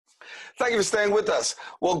Thank you for staying with us.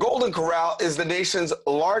 Well, Golden Corral is the nation's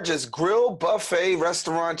largest grill buffet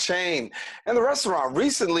restaurant chain. And the restaurant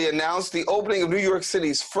recently announced the opening of New York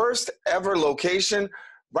City's first ever location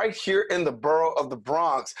right here in the borough of the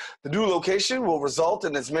Bronx. The new location will result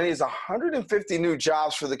in as many as 150 new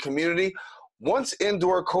jobs for the community once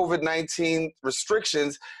indoor COVID-19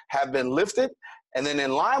 restrictions have been lifted. And then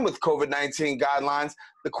in line with COVID-19 guidelines,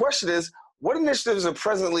 the question is, what initiatives are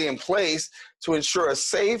presently in place to ensure a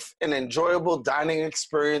safe and enjoyable dining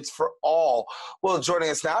experience for all? Well, joining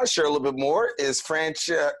us now to share a little bit more is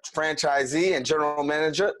franchisee and general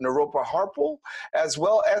manager Niroopa Harpaul, as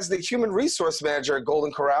well as the human resource manager at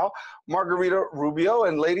Golden Corral, Margarita Rubio.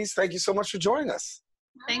 And ladies, thank you so much for joining us.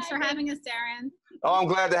 Thanks for having us, Daren. Oh, I'm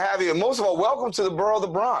glad to have you. And most of all, welcome to the borough of the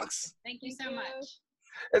Bronx. Thank you so much.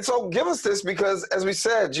 And so give us this because, as we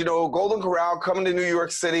said, you know, Golden Corral coming to New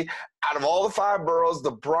York City, out of all the 5 boroughs,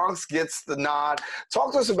 the Bronx gets the nod.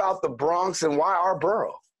 Talk to us about the Bronx and why our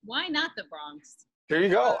borough. Why not the Bronx? There you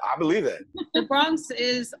go. I believe it. The Bronx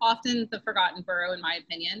is often the forgotten borough, in my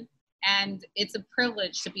opinion. And it's a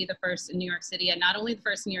privilege to be the first in New York City, and not only the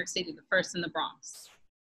first in New York City, the first in the Bronx.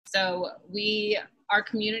 So our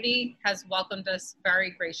community has welcomed us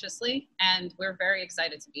very graciously, and we're very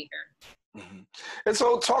excited to be here. Mm-hmm. And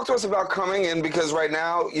so talk to us about coming in, because right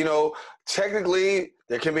now, you know, technically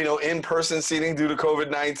there can be no in-person seating due to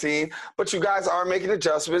COVID-19, but you guys are making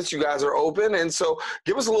adjustments. You guys are open. And so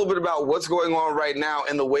give us a little bit about what's going on right now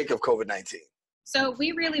in the wake of COVID-19. So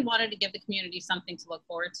we really wanted to give the community something to look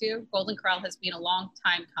forward to. Golden Corral has been a long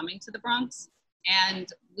time coming to the Bronx, and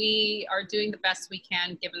we are doing the best we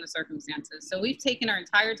can given the circumstances. So we've taken our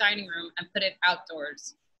entire dining room and put it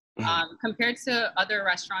outdoors. Compared to other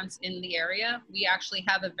restaurants in the area, we actually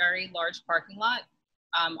have a very large parking lot.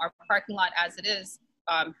 Our parking lot as it is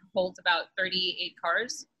holds about 38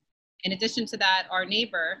 cars. In addition to that, our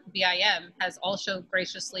neighbor, BIM, has also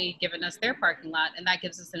graciously given us their parking lot, and that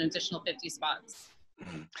gives us an additional 50 spots.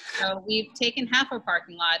 So we've taken half our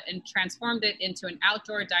parking lot and transformed it into an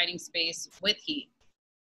outdoor dining space with heat.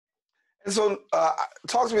 And so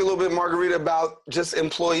talk to me a little bit, Margarita, about just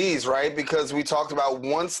employees, right? Because we talked about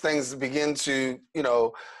once things begin to, you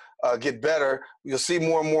know, get better, you'll see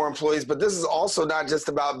more and more employees. But this is also not just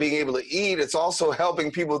about being able to eat. It's also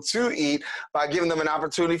helping people to eat by giving them an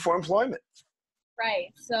opportunity for employment.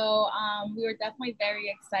 Right. So we were definitely very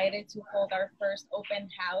excited to hold our first open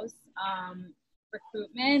house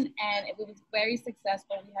recruitment, and it was very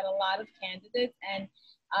successful. We had a lot of candidates, and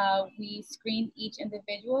we screened each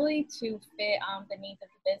individually to fit the needs of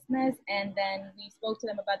the business, and then we spoke to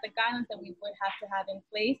them about the guidelines that we would have to have in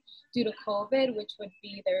place due to COVID, which would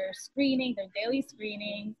be their screening, their daily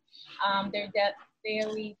screening, their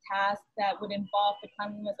daily tasks that would involve the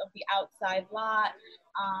cleanliness of the outside lot,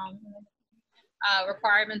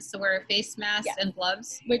 requirements to wear face masks and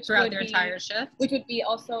gloves throughout their entire shift. Which would be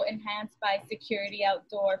also enhanced by security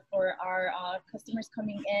outdoor for our customers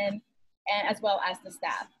coming in, and as well as the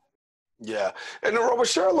staff. Yeah. And Niroopa,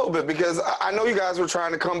 share a little bit, because I know you guys were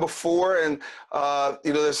trying to come before, and,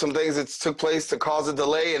 you know, there's some things that took place to cause a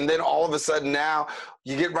delay. And then all of a sudden now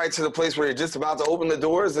you get right to the place where you're just about to open the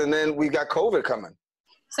doors, and then we got COVID coming.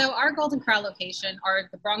 So our Golden Corral location,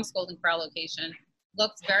 the Bronx Golden Corral location,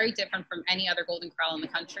 looks very different from any other Golden Corral in the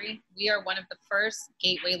country. We are one of the first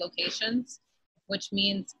gateway locations, which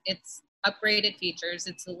means it's upgraded features.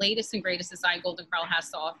 It's the latest and greatest design Golden Corral has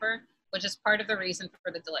to offer, which is part of the reason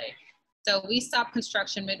for the delay. So we stopped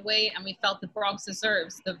construction midway, and we felt the Bronx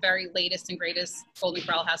deserves the very latest and greatest Golden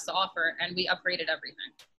Corral has to offer, and we upgraded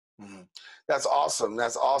everything. Mm-hmm. That's awesome.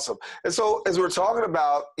 That's awesome. And so as we're talking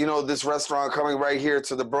about, you know, this restaurant coming right here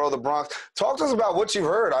to the borough of the Bronx, talk to us about what you've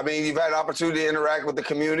heard. I mean, you've had an opportunity to interact with the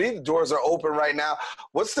community. The doors are open right now.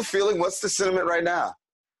 What's the feeling? What's the sentiment right now?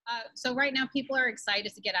 So right now, people are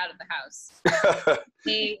excited to get out of the house.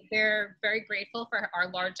 They're very grateful for our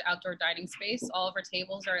large outdoor dining space. All of our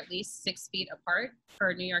tables are at least 6 feet apart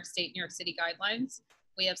per New York State, New York City guidelines.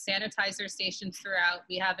 We have sanitizer stations throughout.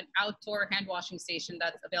 We have an outdoor hand washing station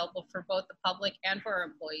that's available for both the public and for our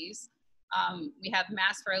employees. We have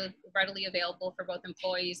masks readily available for both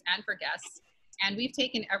employees and for guests. And we've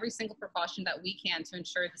taken every single precaution that we can to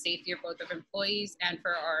ensure the safety of both of employees and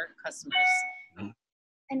for our customers.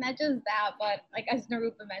 And not just that, but like as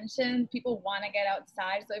Niroopa mentioned, people want to get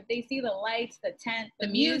outside. So if they see the lights, the tent, the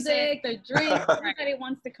music, the drinks, everybody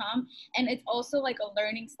wants to come. And it's also like a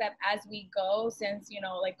learning step as we go, since, you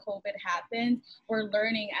know, like COVID happened. We're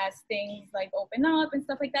learning as things like open up and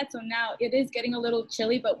stuff like that. So now it is getting a little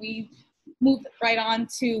chilly, but we moved right on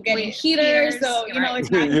to getting heaters. So, you know, it's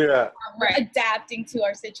not, yeah. we're adapting to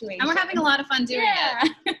our situation. And we're having a lot of fun doing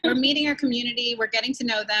it. We're meeting our community. We're getting to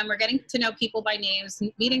know them. We're getting to know people by names,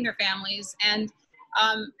 meeting their families. And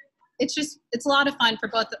it's a lot of fun for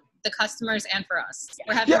both the customers and for us.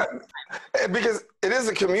 We're having a good time. Because it is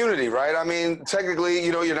a community, right? I mean, technically,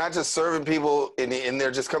 you know, you're not just serving people in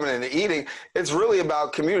there just coming in and eating. It's really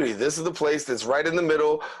about community. This is the place that's right in the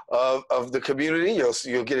middle of the community.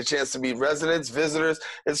 You'll get a chance to meet residents, visitors.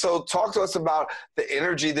 And so talk to us about the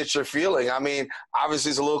energy that you're feeling. I mean,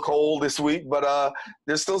 obviously it's a little cold this week, but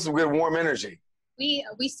there's still some good warm energy.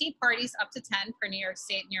 We see parties up to 10 for New York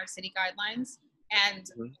State, New York City guidelines.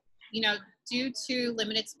 And you know, due to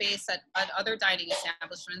limited space at other dining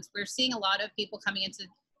establishments, we're seeing a lot of people coming in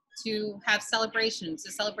to have celebrations,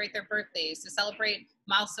 to celebrate their birthdays, to celebrate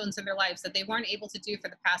milestones in their lives that they weren't able to do for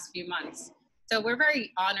the past few months. So we're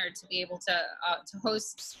very honored to be able to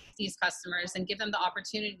host these customers and give them the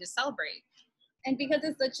opportunity to celebrate. And because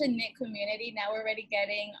it's such a knit community, now we're already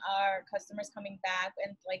getting our customers coming back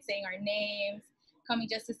and like saying our names, coming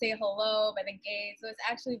just to say hello by the gate. So it's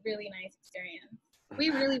actually a really nice experience. We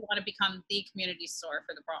really want to become the community store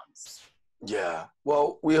for the Bronx. Yeah,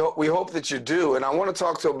 well, we hope that you do, and I want to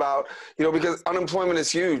talk about, you know, because unemployment is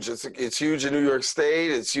huge. It's huge in New York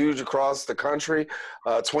State. It's huge across the country.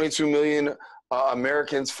 22 million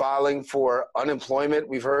Americans filing for unemployment.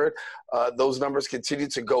 We've heard those numbers continue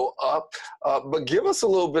to go up. But give us a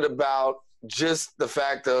little bit about just the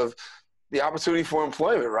fact of the opportunity for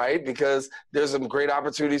employment, right? Because there's some great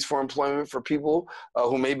opportunities for employment for people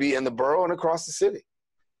who may be in the borough and across the city.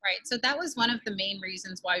 Right. So that was one of the main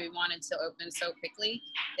reasons why we wanted to open so quickly,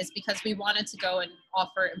 is because we wanted to go and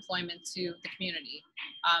offer employment to the community.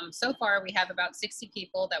 So far, we have about 60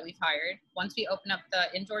 people that we've hired. Once we open up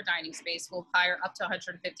the indoor dining space, we'll hire up to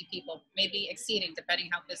 150 people, maybe exceeding depending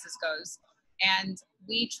how business goes. And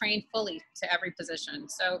we train fully to every position.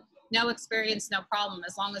 So no experience, no problem.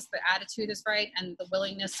 As long as the attitude is right and the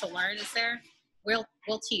willingness to learn is there, we'll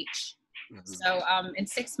teach. So in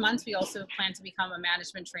 6 months, we also plan to become a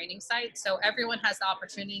management training site. So everyone has the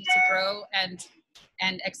opportunity to grow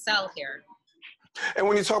and excel here. And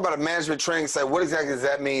when you talk about a management training site, what exactly does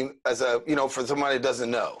that mean as a, you know, for somebody that doesn't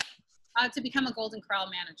know? To become a Golden Corral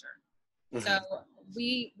manager. So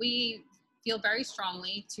we feel very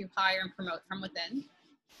strongly to hire and promote from within.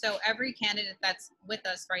 So every candidate that's with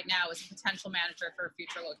us right now is a potential manager for a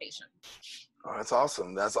future location. Oh, that's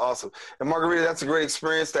awesome. That's awesome. And Margarita, that's a great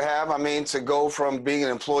experience to have. I mean, to go from being an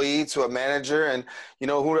employee to a manager, and, you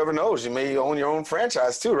know, whoever knows, you may own your own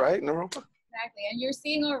franchise too, right, Niroopa? Exactly. And you're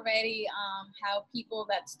seeing already how people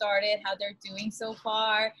that started, how they're doing so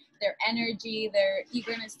far, their energy, their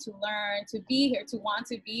eagerness to learn, to be here, to want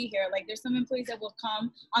to be here. Like there's some employees that will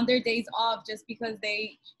come on their days off just because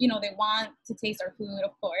they, you know, they want to taste our food,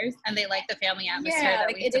 of course. And they like the family atmosphere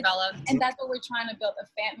that we've developed. And that's what we're trying to build, a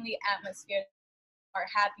family atmosphere. Are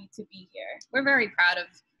happy to be here. We're very proud of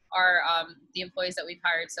our the employees that we've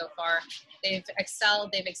hired so far. They've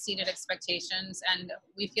excelled, they've exceeded expectations, and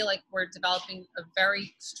we feel like we're developing a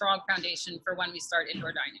very strong foundation for when we start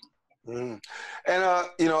indoor dining. And,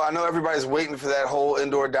 you know, I know everybody's waiting for that whole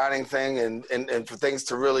indoor dining thing and for things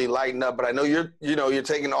to really lighten up, but I know you're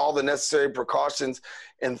taking all the necessary precautions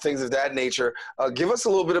and things of that nature. Give us a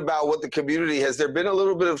little bit about what the community, has there been a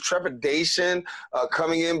little bit of trepidation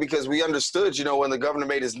coming in? Because we understood, you know, when the governor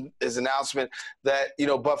made his announcement that, you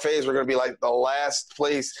know, buffets were going to be like the last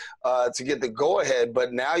place to get the go-ahead,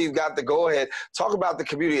 but now you've got the go-ahead. Talk about the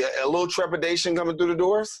community, a little trepidation coming through the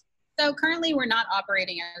doors? So currently we're not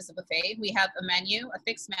operating as a buffet. We have a menu, a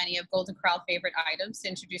fixed menu of Golden Corral favorite items to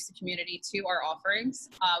introduce the community to our offerings.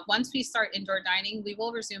 Once we start indoor dining, we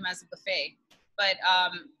will resume as a buffet. But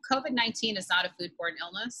COVID-19 is not a foodborne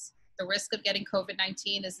illness. The risk of getting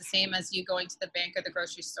COVID-19 is the same as you going to the bank or the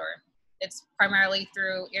grocery store. It's primarily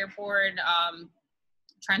through airborne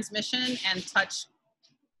transmission and touch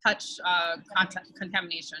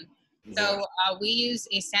contamination. So we use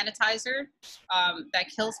a sanitizer that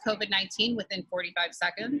kills COVID-19 within 45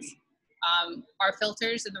 seconds. Our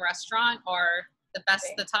filters in the restaurant are the best,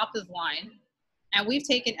 the top of the line. And we've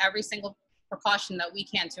taken every single precaution that we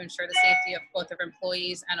can to ensure the safety of both our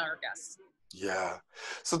employees and our guests. Yeah.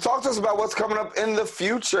 So talk to us about what's coming up in the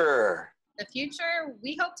future. The future,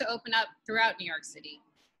 we hope to open up throughout New York City.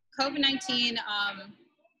 COVID-19,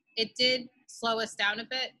 it did slow us down a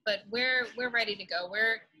bit, but we're ready to go.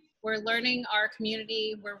 We're learning our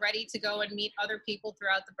community. We're ready to go and meet other people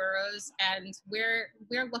throughout the boroughs, and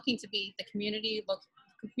we're looking to be the community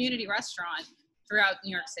restaurant throughout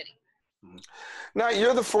New York City. Now,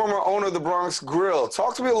 you're the former owner of the Bronx Grill.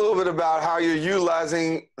 Talk to me a little bit about how you're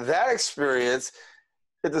utilizing that experience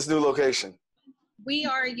at this new location. We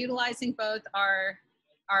are utilizing both our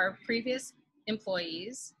previous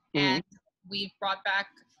employees, and we've brought back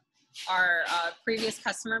our previous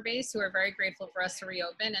customer base who are very grateful for us to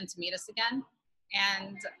reopen and to meet us again.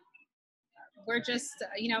 And we're just,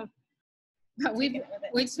 we've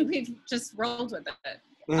just rolled with it.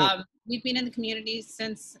 We've been in the community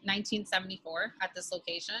since 1974 at this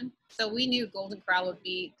location. So we knew Golden Corral would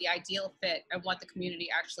be the ideal fit of what the community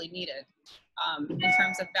actually needed in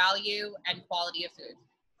terms of value and quality of food.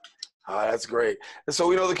 That's great. And so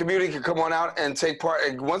we know the community can come on out and take part.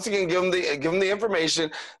 And once again, give them the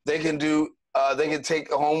information. They can do. They can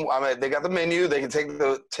take home. I mean, they got the menu. They can take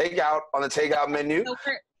the takeout on the takeout menu. So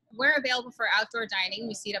we're available for outdoor dining.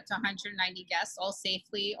 We seat up to 190 guests, all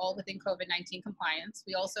safely, all within COVID-19 compliance.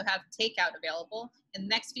 We also have takeout available. In the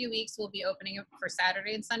next few weeks, we'll be opening up for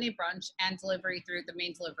Saturday and Sunday brunch and delivery through the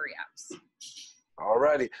main delivery apps. All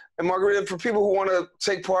righty. And Margarita, for people who want to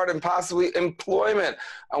take part in possibly employment,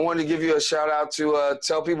 I wanted to give you a shout out to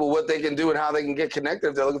tell people what they can do and how they can get connected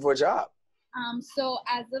if they're looking for a job. So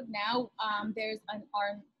as of now, there's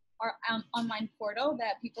our online portal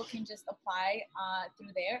that people can just apply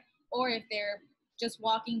through there. Or if they're just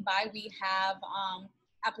walking by, we have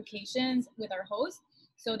applications with our host,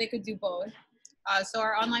 so they could do both. So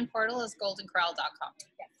our online portal is goldencorral.com.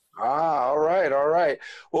 Yes. All right, all right.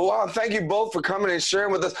 Well, thank you both for coming and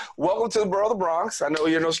sharing with us. Welcome to the borough of the Bronx. I know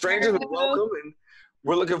you're no strangers, but welcome. And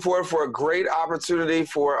we're looking forward for a great opportunity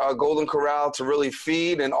for Golden Corral to really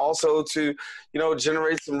feed and also to,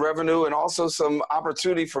 generate some revenue and also some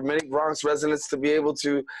opportunity for many Bronx residents to be able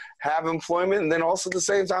to have employment and then also at the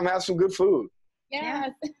same time have some good food. Yeah.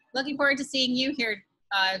 Looking forward to seeing you here.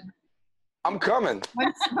 I'm coming.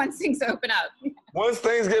 Once things open up. Once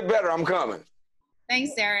things get better, I'm coming.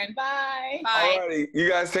 Thanks, Daren. Bye. Bye. All righty. You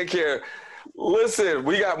guys take care. Listen,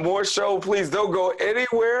 we got more show. Please don't go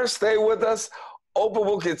anywhere. Stay with us. Open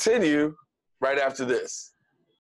will continue right after this.